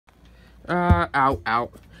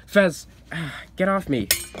Ow. Fez, get off me.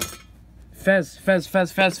 Fez,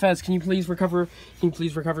 can you please recover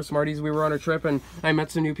Smarties? We were on a trip and I met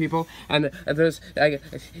some new people and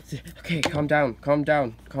okay, calm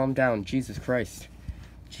down. Jesus Christ.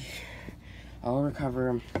 I'll recover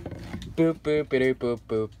him. Boop, boop, boop, boop,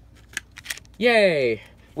 boop. Yay!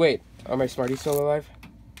 Wait, are my Smarties still alive?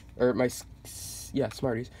 Or yeah,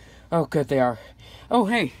 Smarties. Oh, good, they are. Oh,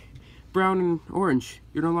 hey, brown and orange.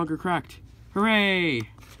 You're no longer cracked. Hooray!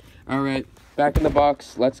 Alright, back in the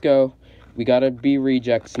box. Let's go. We gotta be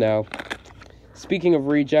rejects now. Speaking of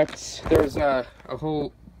rejects, there's a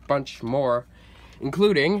whole bunch more,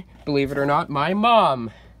 including, believe it or not, my mom.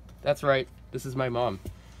 That's right, this is my mom.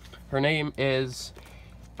 Her name is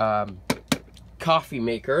Coffee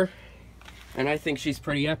Maker, and I think she's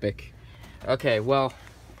pretty epic. Okay, well,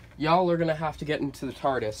 y'all are gonna have to get into the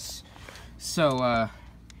TARDIS. So,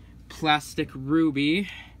 Plastic Ruby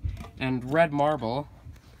and Red Marble.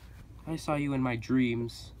 I saw you in my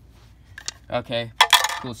dreams. Okay,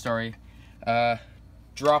 cool story.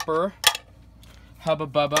 Dropper, Hubba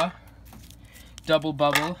Bubba, Double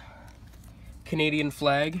Bubble, Canadian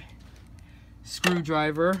Flag,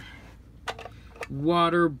 Screwdriver,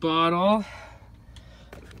 Water Bottle,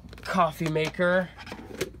 Coffee Maker,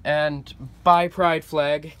 and Buy Pride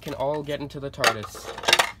Flag can all get into the TARDIS.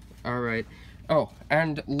 Alright. Oh,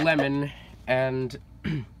 and Lemon and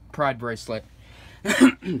Pride Bracelet.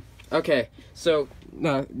 Okay, so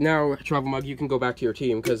now, Travel Mug, you can go back to your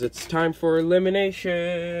team, because it's time for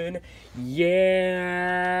elimination!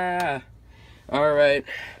 Yeah! Alright,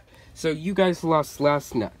 so you guys lost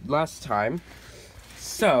last time,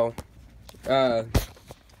 so, Travel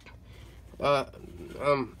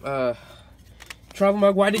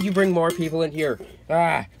Mug, why did you bring more people in here?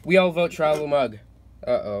 We all vote Travel Mug.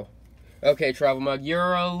 Uh-oh. Okay, Travel Mug,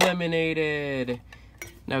 you're eliminated!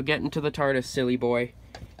 Now get into the TARDIS, silly boy.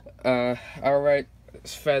 Alright,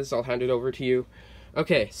 Fez, I'll hand it over to you.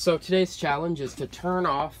 Okay, so today's challenge is to turn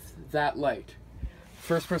off that light.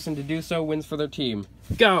 First person to do so wins for their team.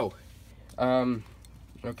 Go!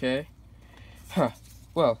 Okay.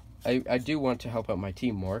 Well, I do want to help out my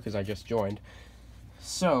team more, because I just joined.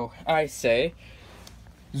 So, I say...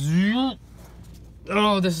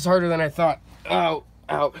 Oh, this is harder than I thought. Ow.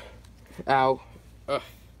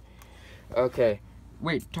 Okay.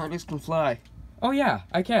 Wait, TARDIS can fly. Oh yeah,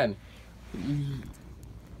 I can.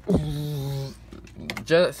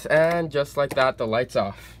 Just like that, the light's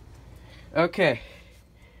off. Okay.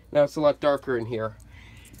 Now it's a lot darker in here.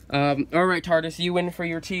 Alright, TARDIS, you win for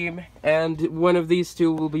your team, and one of these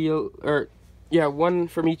two will be, one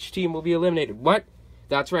from each team will be eliminated. What?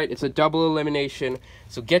 That's right, it's a double elimination,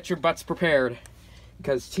 so get your butts prepared.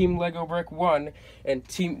 Because Team Lego Brick 1 and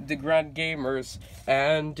Team The Grand Gamers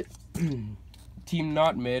and Team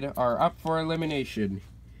Not Mid are up for elimination.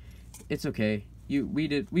 It's okay. We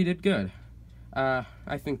did good. I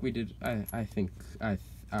think we did. Okay,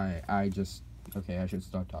 I should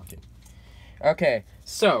stop talking. Okay,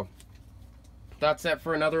 so that's it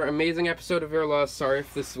for another amazing episode of IRLOS. Sorry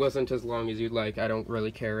if this wasn't as long as you'd like. I don't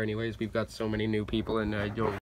really care anyways. We've got so many new people and I don't